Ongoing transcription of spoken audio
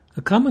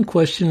A common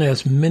question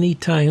asked many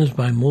times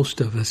by most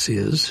of us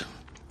is,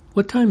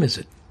 what time is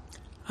it?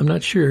 I'm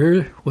not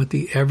sure what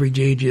the average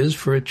age is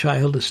for a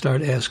child to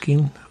start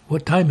asking,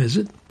 what time is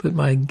it? But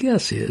my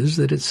guess is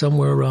that it's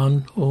somewhere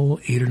around,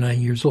 8 or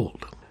 9 years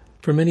old.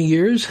 For many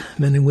years,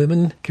 men and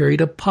women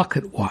carried a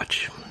pocket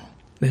watch.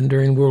 Then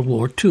during World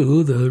War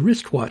II, the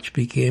wristwatch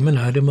became an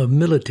item of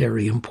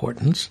military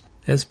importance.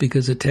 That's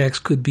because attacks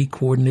could be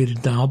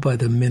coordinated now by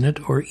the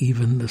minute or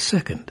even the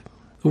second.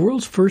 The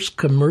world's first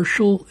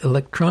commercial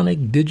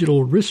electronic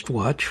digital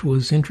wristwatch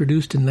was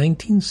introduced in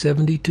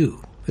 1972.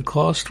 The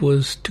cost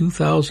was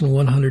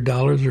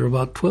 $2,100 or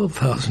about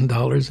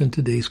 $12,000 in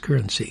today's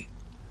currency.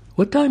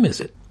 What time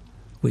is it?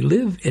 We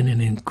live in an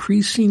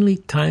increasingly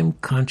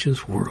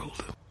time-conscious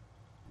world.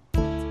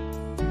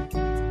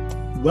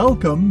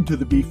 Welcome to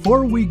the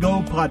Before We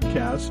Go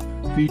podcast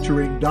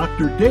featuring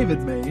Dr. David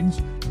Maines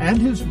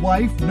and his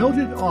wife,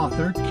 noted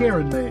author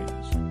Karen Maines.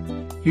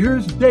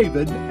 Here's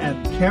David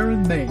and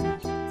Karen Maines.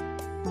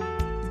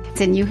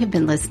 And you have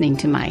been listening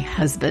to my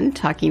husband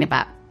talking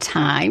about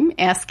time,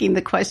 asking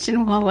the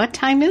question, well, what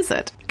time is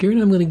it?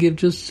 Karen, I'm going to give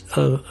just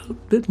a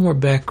bit more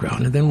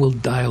background, and then we'll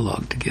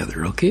dialogue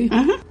together, okay?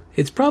 Mm-hmm.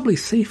 It's probably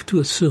safe to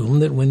assume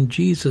that when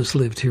Jesus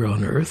lived here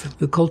on earth,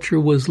 the culture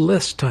was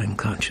less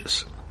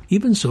time-conscious.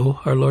 Even so,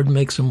 our Lord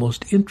makes a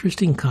most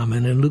interesting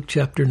comment in Luke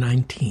chapter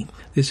 19.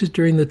 This is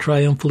during the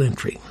triumphal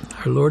entry.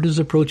 Our Lord is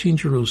approaching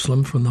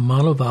Jerusalem from the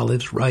Mount of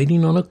Olives,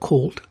 riding on a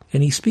colt,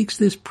 and he speaks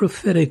this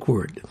prophetic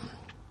word.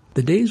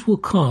 The days will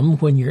come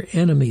when your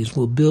enemies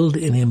will build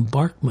an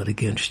embankment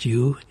against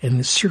you and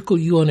encircle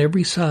you on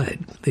every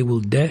side. They will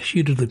dash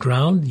you to the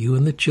ground, you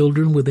and the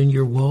children within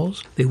your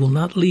walls. They will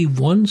not leave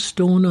one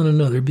stone on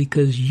another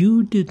because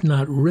you did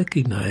not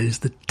recognize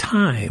the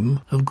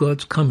time of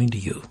God's coming to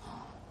you.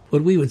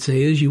 What we would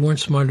say is you weren't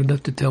smart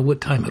enough to tell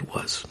what time it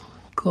was.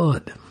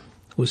 God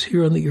was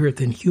here on the earth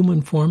in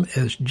human form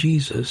as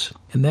Jesus,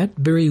 and that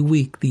very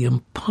week the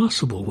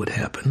impossible would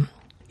happen.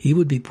 He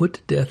would be put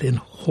to death in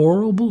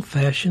horrible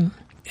fashion,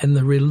 and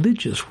the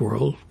religious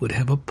world would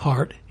have a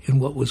part in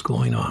what was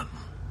going on.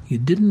 You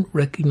didn't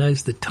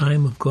recognize the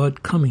time of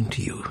God coming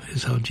to you,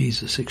 is how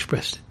Jesus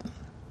expressed it.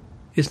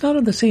 It's not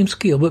on the same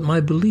scale, but my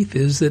belief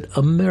is that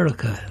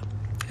America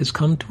has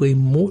come to a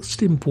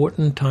most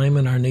important time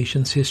in our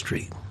nation's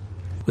history.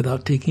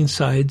 Without taking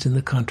sides in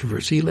the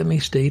controversy, let me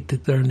state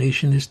that our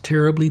nation is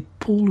terribly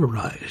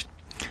polarized.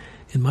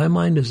 In my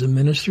mind as a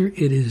minister,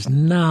 it is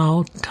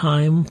now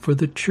time for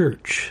the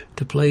church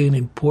to play an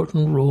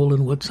important role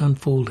in what's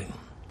unfolding.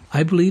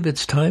 I believe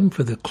it's time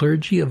for the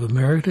clergy of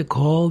America to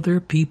call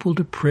their people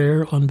to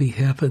prayer on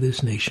behalf of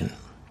this nation.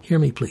 Hear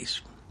me,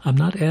 please. I'm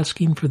not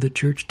asking for the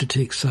church to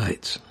take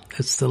sides.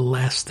 That's the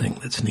last thing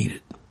that's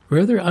needed.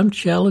 Rather, I'm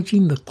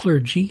challenging the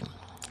clergy,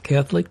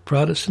 Catholic,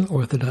 Protestant,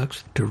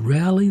 Orthodox, to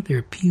rally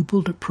their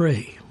people to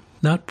pray.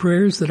 Not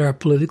prayers that are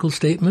political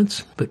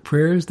statements, but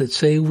prayers that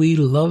say we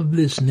love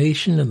this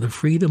nation and the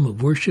freedom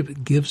of worship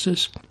it gives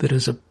us, that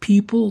as a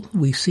people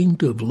we seem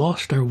to have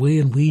lost our way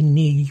and we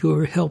need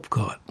your help,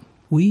 God.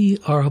 We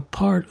are a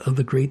part of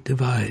the Great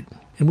Divide,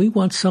 and we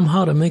want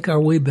somehow to make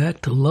our way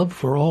back to love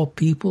for all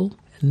people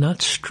and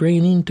not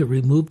straining to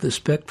remove the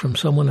speck from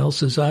someone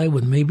else's eye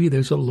when maybe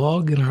there's a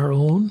log in our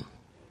own.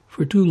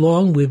 For too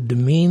long we've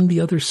demeaned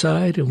the other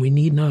side, and we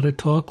need now to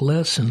talk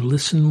less and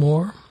listen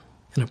more.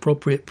 An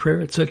appropriate prayer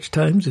at such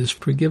times is,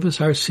 forgive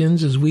us our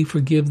sins as we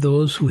forgive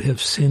those who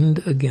have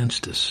sinned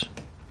against us.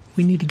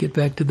 We need to get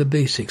back to the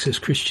basics as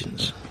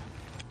Christians.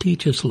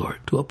 Teach us, Lord,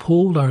 to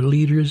uphold our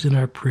leaders in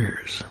our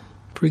prayers.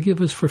 Forgive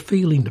us for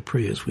failing to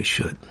pray as we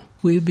should.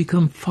 We have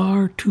become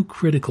far too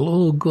critical.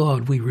 Oh,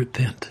 God, we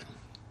repent.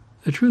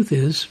 The truth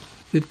is,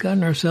 we've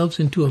gotten ourselves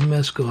into a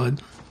mess,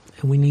 God,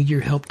 and we need your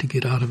help to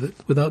get out of it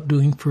without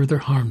doing further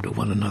harm to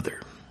one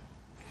another.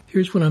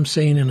 Here's what I'm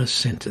saying in a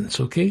sentence,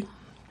 okay?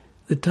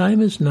 The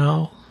time is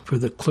now for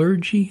the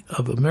clergy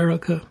of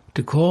America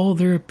to call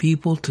their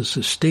people to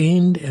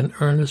sustained and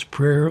earnest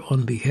prayer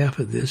on behalf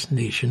of this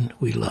nation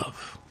we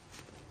love.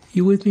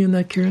 You with me on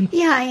that, Karen?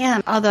 Yeah, I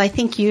am. Although I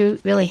think you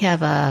really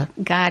have a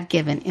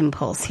God-given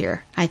impulse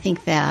here. I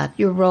think that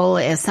your role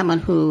as someone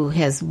who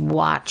has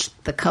watched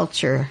the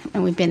culture,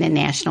 and we've been in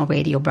national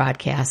radio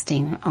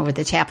broadcasting over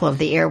the Chapel of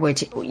the Air,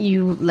 which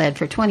you led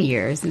for 20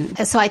 years.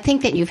 And so I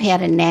think that you've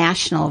had a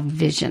national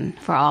vision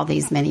for all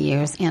these many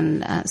years.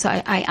 And so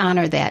I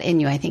honor that in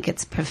you. I think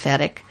it's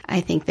prophetic. I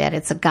think that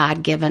it's a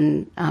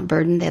God-given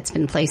burden that's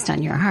been placed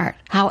on your heart.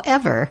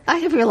 However, I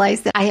have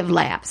realized that I have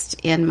lapsed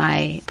in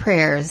my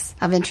prayers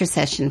of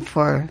intercession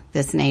for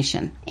this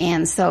nation.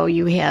 And so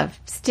you have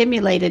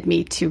stimulated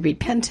me to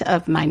repent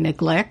of my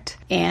neglect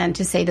and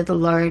to say to the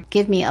Lord,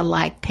 give me a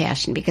like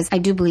passion, because I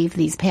do believe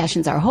these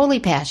passions are holy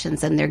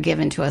passions and they're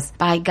given to us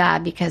by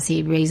God because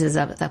he raises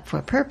us up for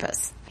a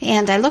purpose.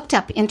 And I looked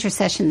up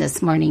intercession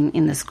this morning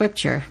in the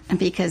scripture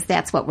because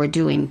that's what we're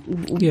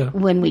doing. Yeah.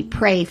 When we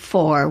pray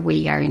for,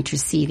 we are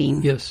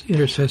interceding. Yes,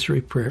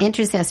 intercessory prayer.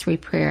 Intercessory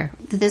prayer.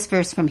 This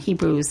verse from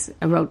Hebrews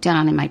I wrote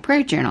down in my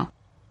prayer journal.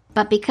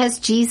 But because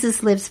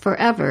Jesus lives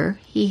forever,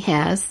 he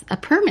has a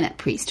permanent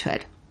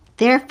priesthood.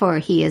 Therefore,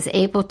 he is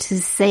able to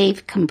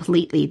save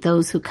completely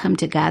those who come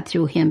to God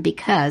through him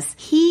because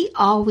he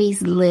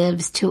always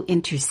lives to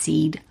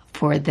intercede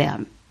for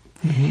them.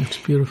 It's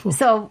beautiful.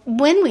 So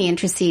when we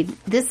intercede,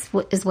 this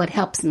is what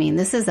helps me. And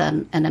this is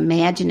an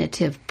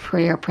imaginative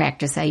prayer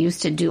practice I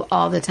used to do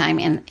all the time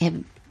and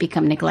have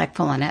become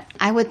neglectful in it.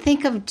 I would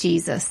think of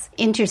Jesus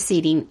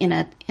interceding in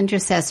an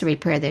intercessory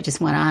prayer that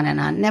just went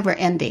on, never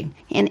ending.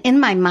 And in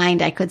my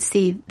mind, I could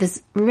see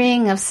this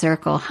ring of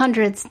circle,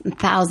 hundreds and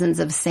thousands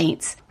of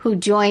saints who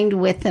joined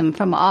with him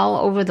from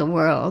all over the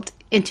world,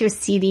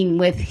 interceding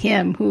with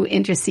him who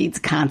intercedes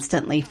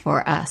constantly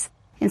for us.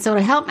 And so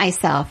to help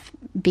myself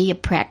be a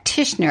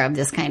practitioner of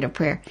this kind of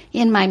prayer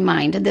in my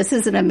mind, and this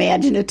is an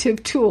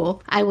imaginative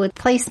tool, I would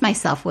place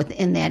myself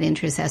within that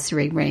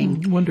intercessory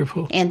ring.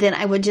 Wonderful. And then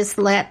I would just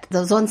let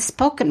those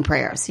unspoken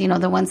prayers,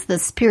 the ones the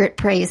Spirit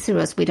prays through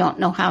us. We don't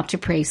know how to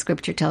pray.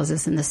 Scripture tells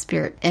us, and the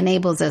Spirit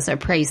enables us or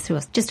prays through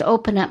us. Just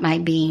open up my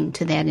being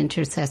to that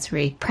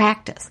intercessory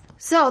practice.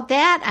 So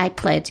that I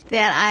pledge,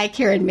 that I,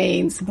 Karen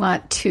Maines,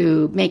 want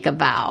to make a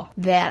vow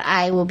that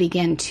I will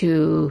begin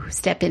to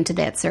step into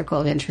that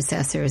circle of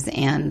intercessors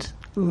and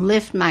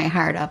lift my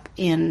heart up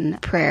in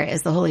prayer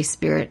as the Holy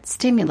Spirit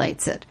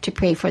stimulates it to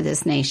pray for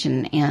this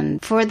nation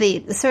and for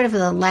the sort of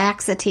the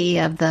laxity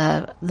of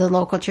the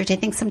local church. I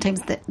think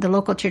sometimes the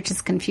local church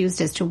is confused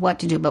as to what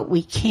to do, but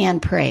we can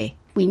pray.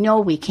 We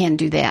know we can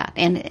do that.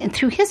 And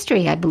through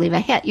history, I believe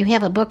you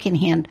have a book in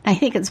hand. I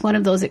think it's one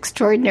of those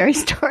extraordinary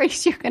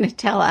stories you're going to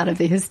tell out of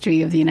the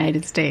history of the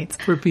United States.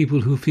 For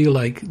people who feel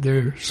like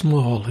they're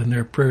small and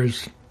their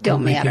prayers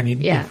don't make any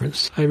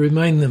difference. I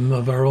remind them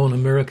of our own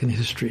American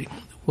history.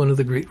 One of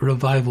the great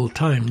revival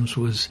times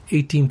was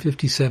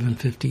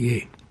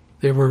 1857-58.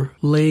 There were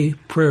lay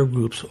prayer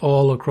groups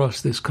all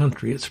across this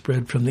country. It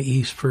spread from the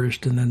East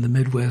first and then the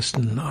Midwest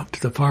and up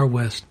to the far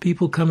West.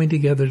 People coming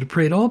together to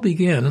pray. It all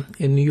began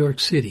in New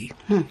York City.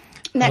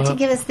 Now, to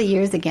give us the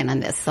years again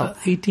on this.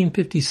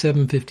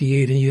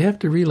 1857-58, and you have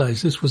to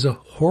realize this was a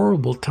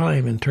horrible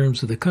time in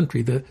terms of the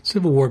country. The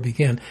Civil War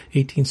began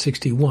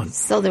 1861.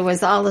 So there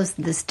was all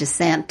this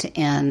dissent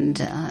and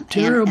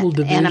terrible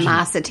division.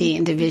 Animosity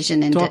and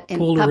division in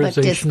public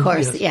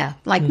discourse. Yes. Yeah,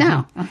 like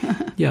now.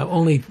 Yeah,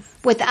 only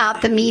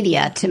without the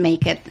media to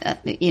make it,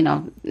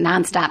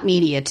 nonstop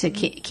media to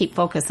keep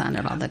focus on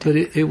it all the time.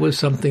 But it was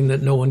something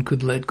that no one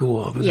could let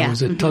go of. There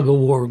was a tug of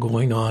war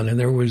going on, and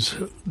there was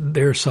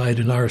their side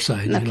and our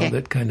side,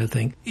 that kind of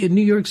thing. In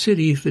New York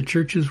City, the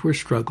churches were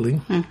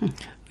struggling.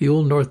 The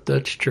old North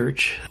Dutch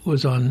Church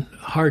was on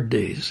hard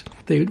days.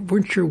 They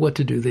weren't sure what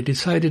to do. They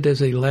decided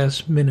as a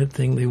last-minute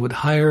thing they would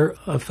hire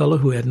a fellow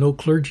who had no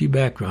clergy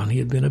background. He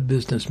had been a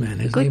businessman.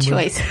 His Good name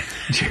choice.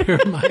 was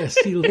Jeremiah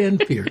C.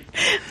 Lanphier.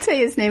 Say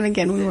his name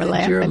again. We were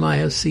laughing.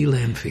 Jeremiah C.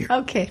 Lanphier.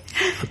 Okay,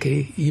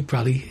 you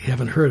probably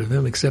haven't heard of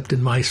him except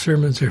in my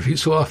sermons every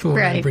so often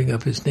when I bring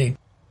up his name.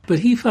 But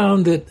he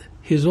found that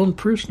his own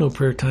personal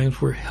prayer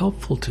times were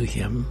helpful to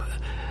him.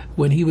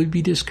 When he would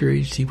be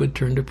discouraged, he would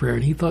turn to prayer,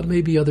 and he thought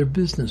maybe other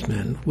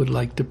businessmen would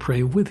like to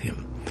pray with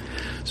him.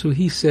 So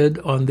he said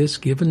on this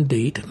given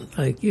date,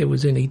 it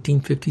was in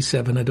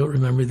 1857, I don't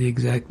remember the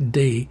exact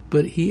day,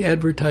 but he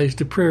advertised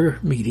a prayer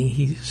meeting.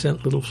 He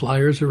sent little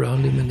flyers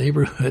around in the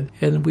neighborhood,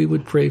 and we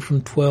would pray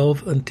from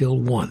 12 until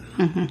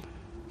 1.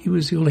 He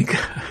was the only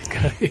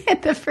guy.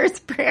 At the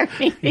first prayer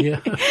meeting. Yeah.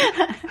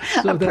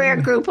 A prayer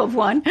group of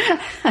one.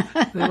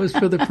 That was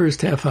for the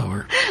first half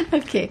hour.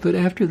 Okay. But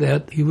after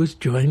that, he was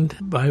joined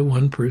by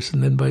one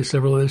person, then by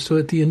several others. So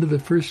at the end of the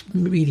first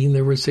meeting,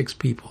 there were 6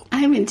 people.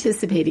 I'm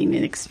anticipating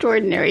an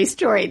extraordinary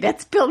story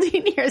that's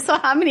building here. So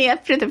how many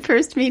after the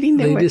first meeting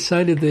They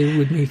decided they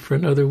would meet for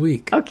another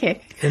week.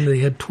 Okay. And they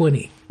had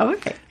 20.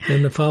 Okay.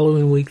 And the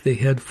following week, they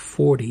had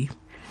 40.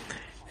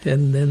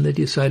 And then they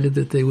decided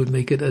that they would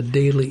make it a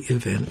daily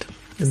event.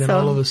 And then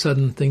all of a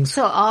sudden things...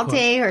 So all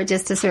day or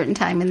just a certain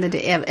time in the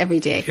day, every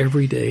day?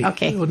 Every day.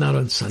 Okay. Well, not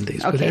on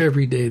Sundays, but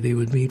every day they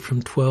would meet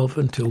from 12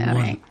 until 1.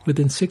 Right.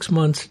 Within 6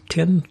 months,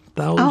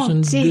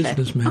 10,000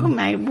 businessmen oh,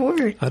 my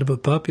word. out of a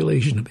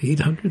population of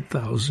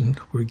 800,000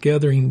 were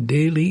gathering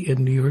daily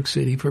in New York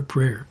City for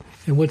prayer.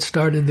 And what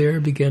started there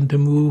began to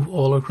move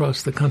all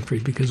across the country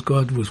because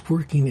God was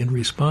working in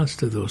response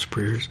to those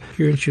prayers.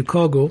 Here in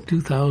Chicago,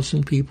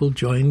 2,000 people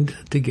joined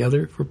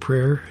together for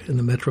prayer in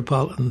the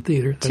Metropolitan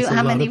Theater. That's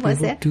how many was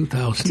that?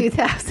 2,000.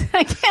 2,000.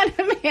 I can't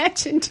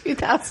imagine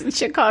 2,000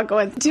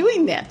 Chicagoans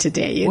doing that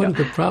today. One of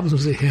the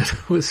problems they had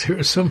was there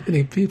were so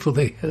many people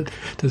they had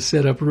to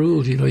set up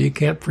rules. You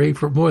can't pray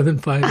for more than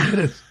 5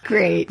 minutes.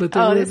 Great. But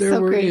there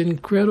were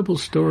incredible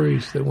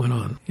stories that went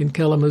on. In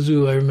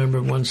Kalamazoo, I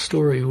remember one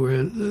story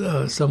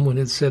where someone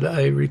had said,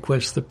 I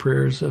request the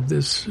prayers of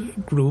this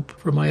group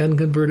for my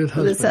unconverted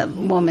husband. It was a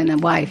woman, a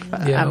wife.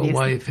 Yeah, obviously. a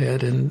wife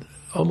had, and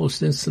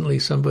almost instantly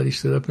somebody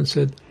stood up and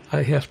said,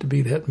 I have to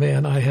be that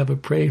man. I have a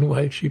praying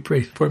wife. She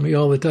prays for me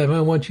all the time.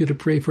 I want you to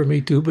pray for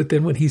me too. But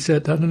then when he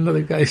sat down,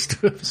 another guy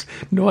stood up and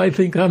said, no, I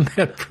think I'm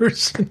that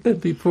person.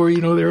 Before,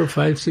 there were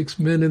 5, 6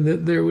 men, and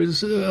that there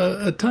was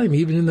a time,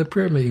 even in the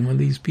prayer meeting, when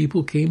these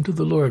people came to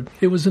the Lord.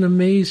 It was an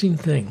amazing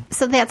thing.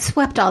 So that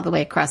swept all the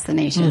way across the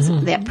nations.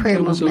 That prayer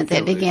movement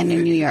that began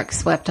in New York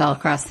swept all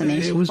across the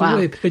nation. It was a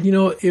wave. And,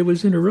 it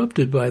was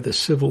interrupted by the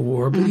Civil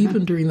War. But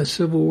even during the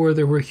Civil War,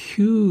 there were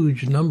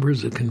huge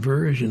numbers of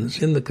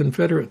conversions. In the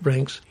Confederate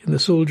ranks, in the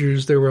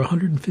soldiers, there were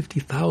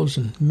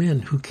 150,000 men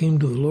who came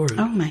to the Lord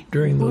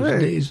during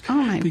those days.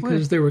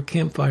 Because there were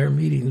campfire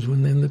meetings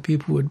when then the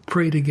people would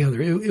pray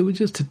together. It was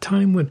just a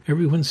time when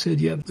everyone said,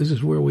 yeah, this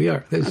is where we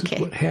are. This is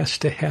what has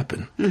to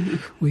happen.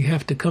 We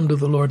have to come to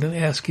the Lord and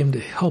ask Him to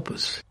help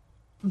us.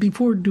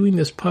 Before doing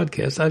this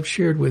podcast, I've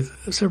shared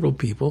with several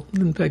people,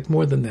 in fact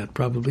more than that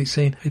probably,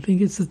 saying I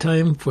think it's the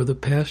time for the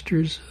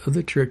pastors of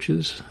the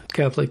churches,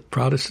 Catholic,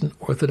 Protestant,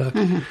 Orthodox,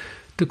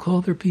 to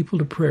call their people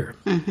to prayer.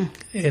 And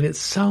it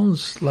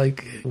sounds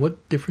like,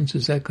 what difference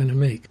is that going to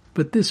make?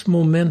 But this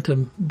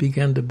momentum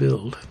began to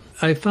build.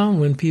 I found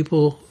when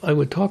I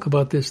would talk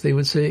about this, they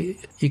would say,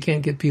 you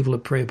can't get people to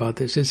pray about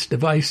this. It's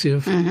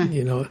divisive,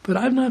 But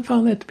I've not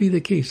found that to be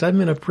the case.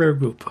 I'm in a prayer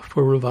group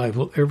for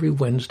revival every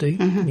Wednesday.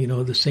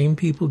 The same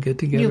people get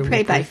together. You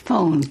pray by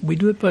phone. We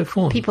do it by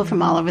phone. People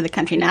from all over the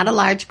country. Not a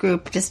large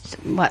group, just,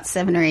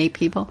 7 or 8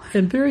 people.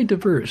 And very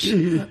diverse.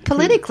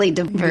 Politically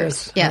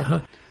diverse. Yes.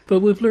 Yeah. But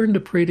we've learned to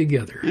pray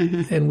together,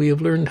 and we have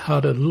learned how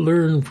to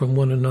learn from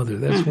one another.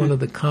 That's one of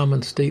the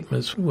common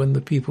statements when the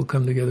people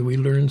come together. We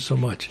learn so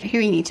much.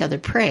 Hearing each other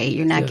pray.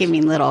 You're not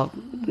giving little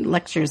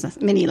lectures,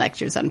 mini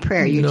lectures on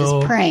prayer. You're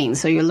just praying,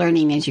 so you're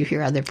learning as you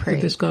hear other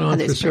prayers. It's gone on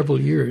for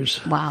several years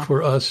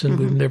for us, and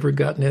we've never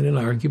gotten in an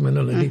argument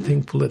on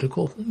anything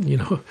political,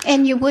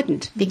 And you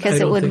wouldn't, because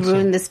it would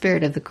ruin the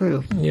spirit of the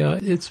group. Yeah,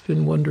 it's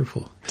been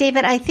wonderful.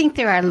 David, I think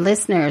there are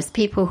listeners,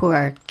 people who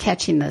are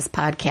catching this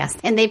podcast,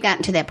 and they've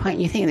gotten to that point,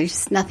 and you think there's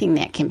just nothing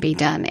that can be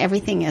done.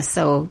 Everything is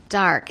so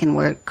dark, and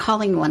we're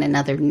calling one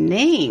another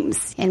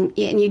names. And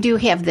you do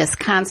have this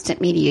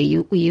constant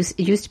media. It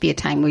used to be a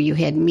time where you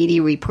had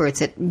media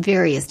reports at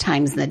various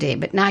times in the day,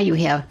 but now you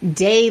have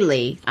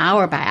daily,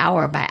 hour by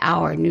hour by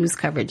hour, news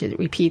coverage that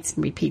repeats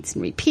and repeats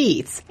and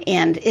repeats.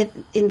 And it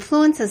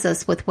influences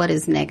us with what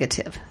is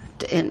negative.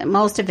 And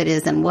most of it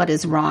is and what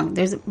is wrong.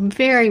 There's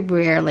very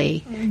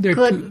rarely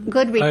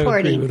good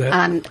reporting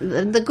on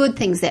the good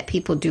things that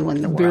people do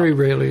in the world. Very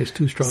rarely is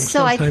too strong. So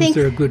sometimes I think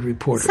they're a good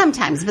reporter.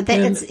 Sometimes, but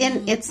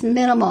it's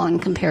minimal in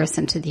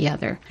comparison to the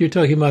other. You're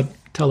talking about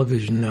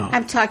television now.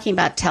 I'm talking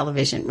about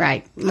television,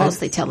 right?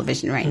 Mostly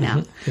television right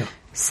now. Yeah.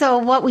 So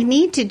what we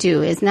need to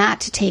do is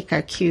not to take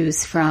our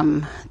cues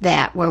from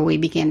that, where we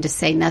begin to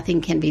say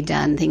nothing can be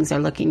done, things are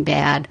looking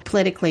bad.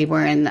 Politically,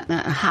 we're in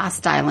a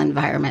hostile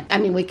environment. I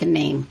mean, we can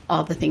name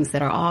all the things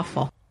that are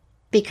awful.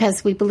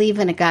 Because we believe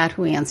in a God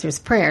who answers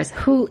prayers,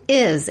 who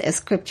is, as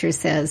Scripture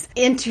says,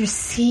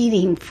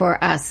 interceding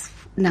for us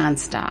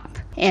nonstop.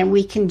 And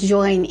we can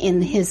join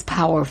in His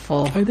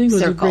powerful circle. I think it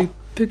was a great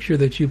picture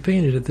that you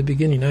painted at the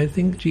beginning. I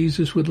think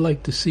Jesus would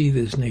like to see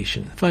this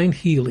nation find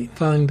healing,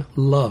 find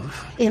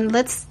love. And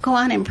let's go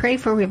on and pray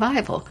for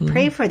revival.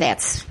 Pray for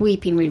that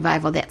sweeping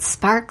revival that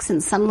sparks in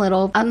some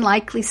little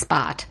unlikely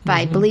spot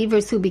by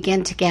believers who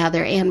begin to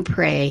gather and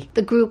pray.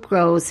 The group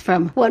grows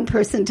from 1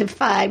 person to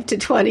 5 to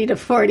 20 to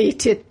 40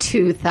 to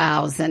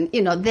 2,000.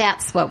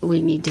 That's what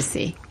we need to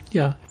see.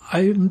 Yeah.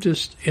 I'm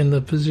just in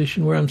the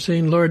position where I'm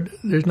saying, Lord,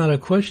 there's not a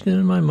question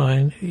in my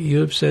mind.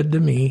 You have said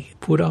to me,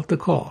 put out the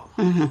call.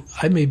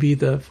 I may be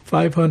the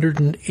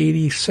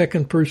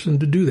 582nd person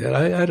to do that.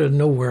 I don't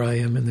know where I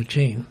am in the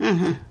chain,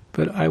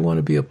 but I want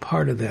to be a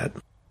part of that.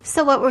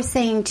 So what we're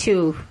saying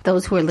to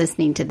those who are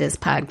listening to this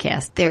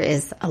podcast, there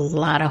is a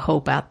lot of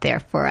hope out there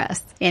for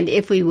us. And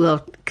if we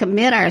will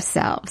commit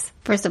ourselves,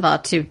 first of all,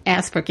 to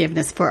ask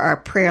forgiveness for our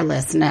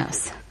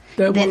prayerlessness.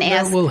 That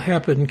will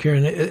happen,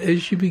 Karen.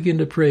 As you begin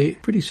to pray,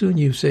 pretty soon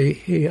you say,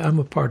 hey, I'm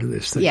a part of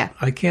this thing. Yeah.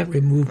 I can't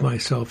remove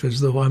myself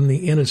as though I'm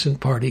the innocent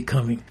party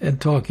coming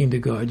and talking to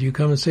God. You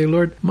come and say,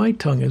 Lord, my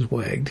tongue is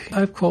wagged.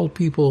 I've called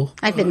people.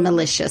 I've been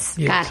malicious.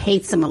 Yes. God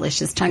hates a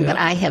malicious tongue, but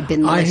I have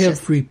been malicious. I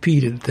have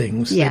repeated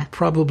things that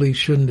probably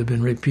shouldn't have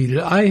been repeated.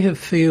 I have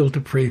failed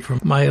to pray for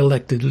my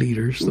elected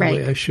leaders the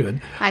way I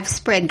should. I've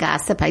spread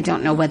gossip. I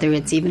don't know whether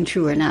it's even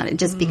true or not,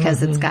 just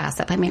because it's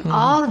gossip. I mean,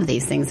 all of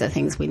these things are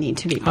things we need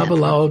to repent I've for.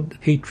 allowed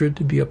hatred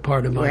to be a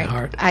part of my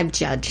heart. I've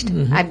judged.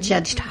 I've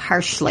judged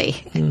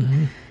harshly.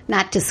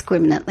 Not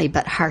discriminately,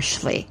 but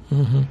harshly.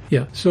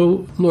 Yeah.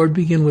 So, Lord,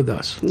 begin with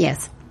us.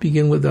 Yes.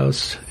 Begin with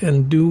us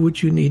and do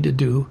what you need to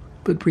do,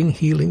 but bring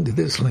healing to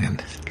this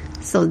land.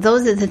 So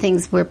those are the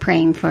things we're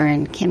praying for,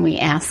 and can we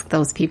ask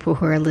those people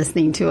who are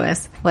listening to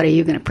us, what are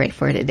you going to pray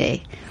for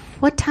today?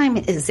 What time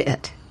is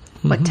it?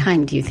 What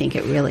time do you think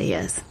it really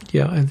is?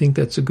 Yeah, I think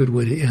that's a good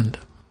way to end.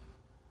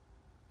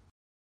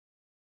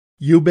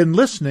 You've been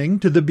listening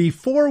to the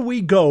Before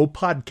We Go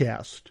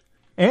podcast.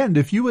 And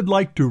if you would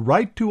like to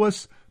write to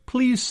us,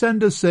 please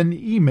send us an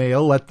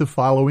email at the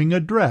following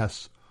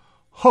address,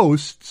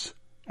 hosts@bforewego.org.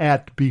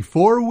 at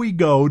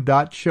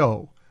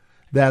beforewego.show.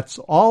 That's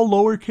all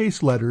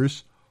lowercase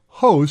letters,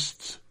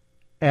 hosts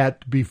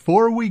at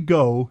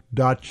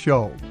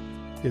beforewego.show.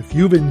 If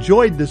you've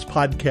enjoyed this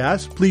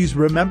podcast, please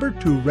remember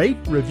to rate,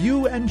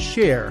 review, and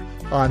share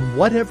on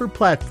whatever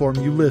platform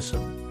you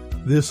listen.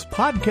 This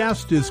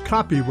podcast is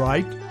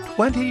copyright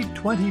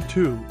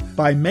 2022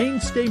 by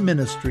Mainstay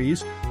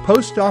Ministries,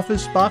 Post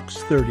Office Box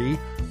 30,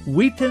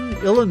 Wheaton,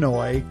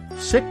 Illinois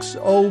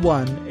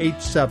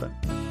 60187.